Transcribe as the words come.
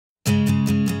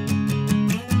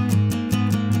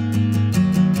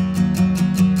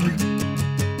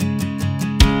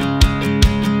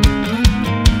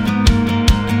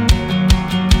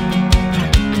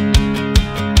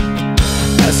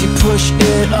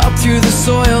Up through the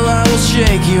soil I will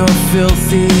shake your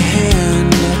filthy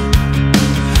hand.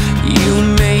 You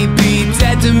may be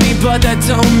dead to me, but that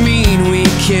don't mean we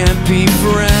can't be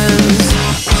friends.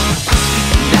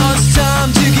 Now it's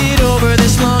time to get over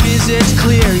this, long as it's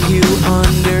clear you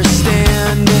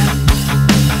understand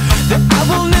that I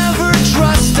will never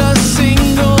trust a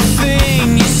single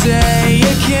thing you say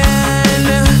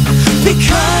again.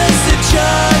 Because the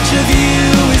judge of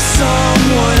you is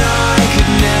someone I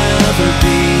could never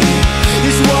be,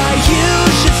 is why you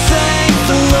should thank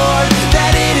the Lord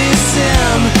that it is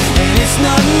Him and it's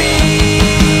not me.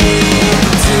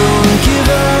 Don't give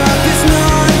up, it's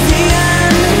not the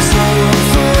end. There's hope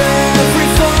for every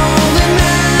fallen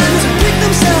man to pick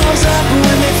themselves up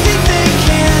when they think they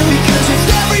can, because with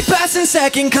every passing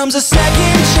second comes a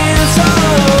second chance.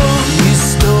 Oh, you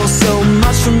stole so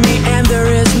much from me and there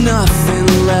is nothing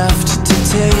left to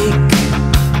take.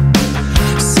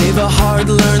 Save a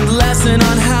hard-learned lesson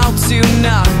on how to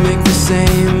not make the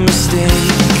same mistake.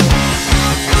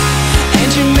 And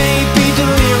you may be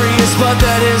delirious, but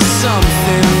that is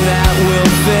something that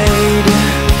will fade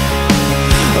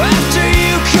after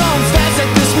you confess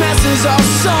that this mess is all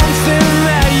something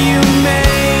that you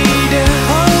made.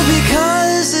 Oh,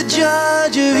 because the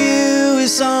judge of you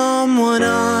is someone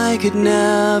I could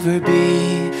never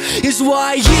be, is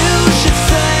why you should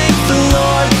thank the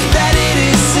Lord that it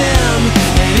is Him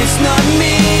and it's not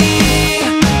me.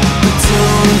 But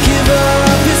don't give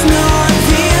up, it's not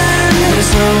the end.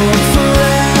 There's hope for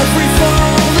every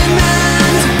fallen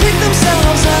man to pick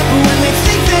themselves up when they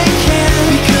think they can,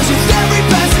 because with every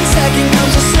passing second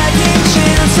comes a second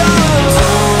chance. Oh,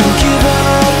 don't give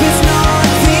up, it's not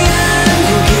the end.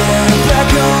 You'll get back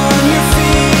on your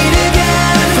feet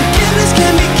again. Forgiveness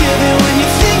can be given when you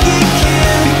think it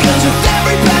can, because with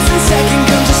every passing second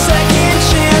comes a second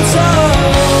chance. Oh,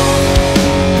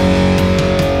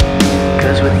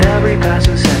 because with every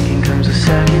passing second comes a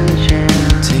second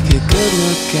chance. Take a good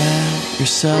look at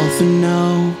yourself and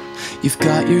know you've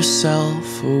got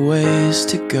yourself a ways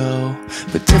to go,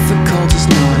 but difficult is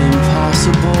not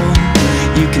impossible.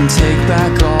 You can take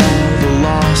back all the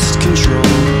lost control.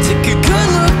 Take a good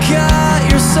look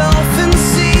at yourself and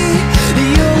see that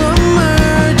you'll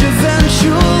emerge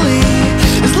eventually,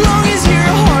 as long as your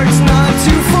heart's not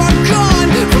too far gone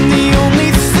from the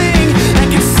only thing that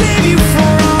can save you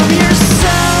from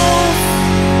yourself.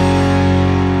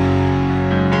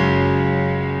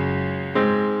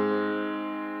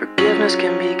 Forgiveness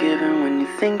can be given when you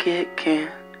think it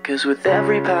can't, 'cause with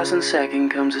every passing second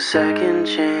comes a second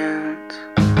chance.